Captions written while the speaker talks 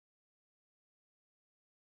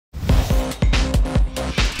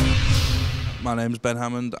my name's Ben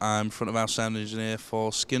Hammond. I'm front of house sound engineer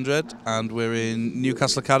for Skindred, and we're in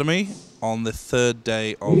Newcastle Academy on the third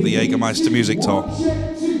day of the Jägermeister music tour. Can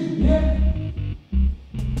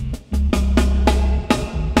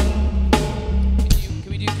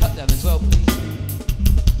we do cut them as well, please?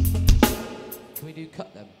 Can we do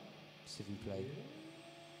cut them? See if we play.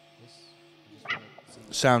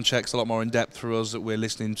 Sound check's a lot more in depth for us, that we're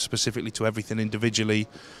listening specifically to everything individually,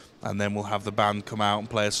 and then we'll have the band come out and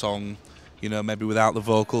play a song, you know, maybe without the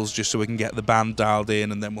vocals, just so we can get the band dialed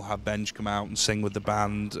in, and then we'll have Benj come out and sing with the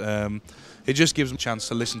band. It just gives them a chance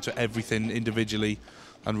to listen to everything individually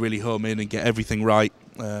and really home in and get everything right,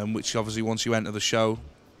 which obviously once you enter the show,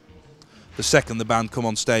 the second the band come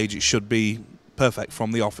on stage, it should be perfect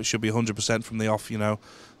from the off. It should be 100% from the off, you know.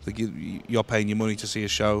 You're paying your money to see a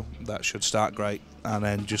show, that should start great and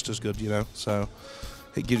end just as good, you know. So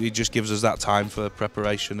it just gives us that time for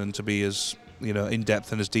preparation and to be as, you know, in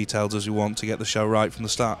depth and as detailed as we want to get the show right from the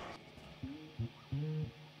start.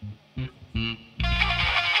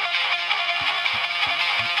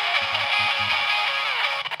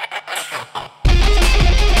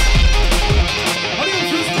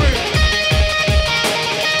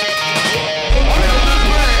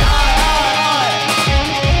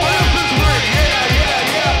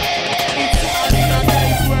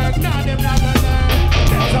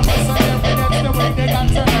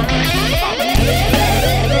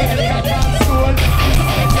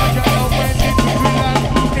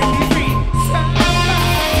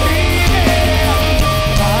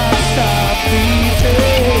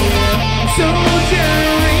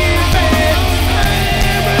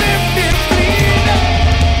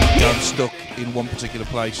 Stuck in one particular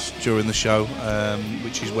place during the show,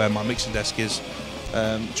 which is where my mixing desk is.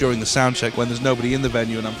 During the sound check, when there's nobody in the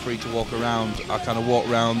venue and I'm free to walk around, I kind of walk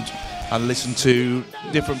around and listen to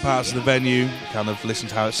different parts of the venue, kind of listen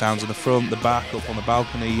to how it sounds in the front, the back, up on the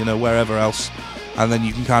balcony, you know, wherever else, and then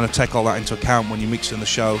you can kind of take all that into account when you're mixing the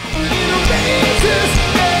show.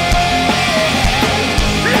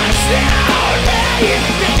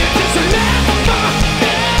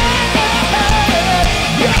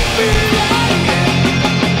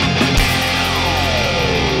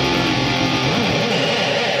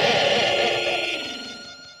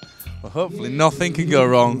 Well, hopefully nothing can go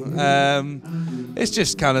wrong. It's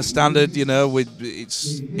just kind of standard, you know.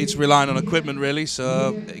 It's relying on equipment really,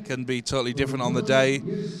 so it can be totally different on the day.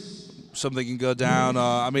 Something can go down, or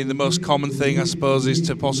I mean, the most common thing I suppose is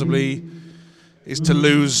to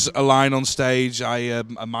lose a line on stage. A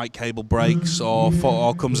mic cable breaks or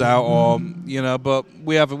comes out, or you know. But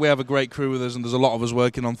we have a great crew with us, and there's a lot of us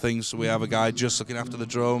working on things. So we have a guy just looking after the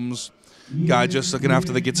drums, guy just looking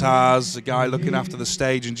after the guitars, a guy looking after the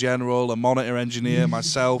stage in general, a monitor engineer,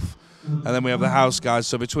 myself, and then we have the house guys.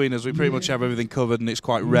 So between us, we pretty much have everything covered, and it's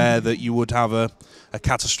quite rare that you would have a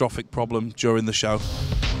catastrophic problem during the show.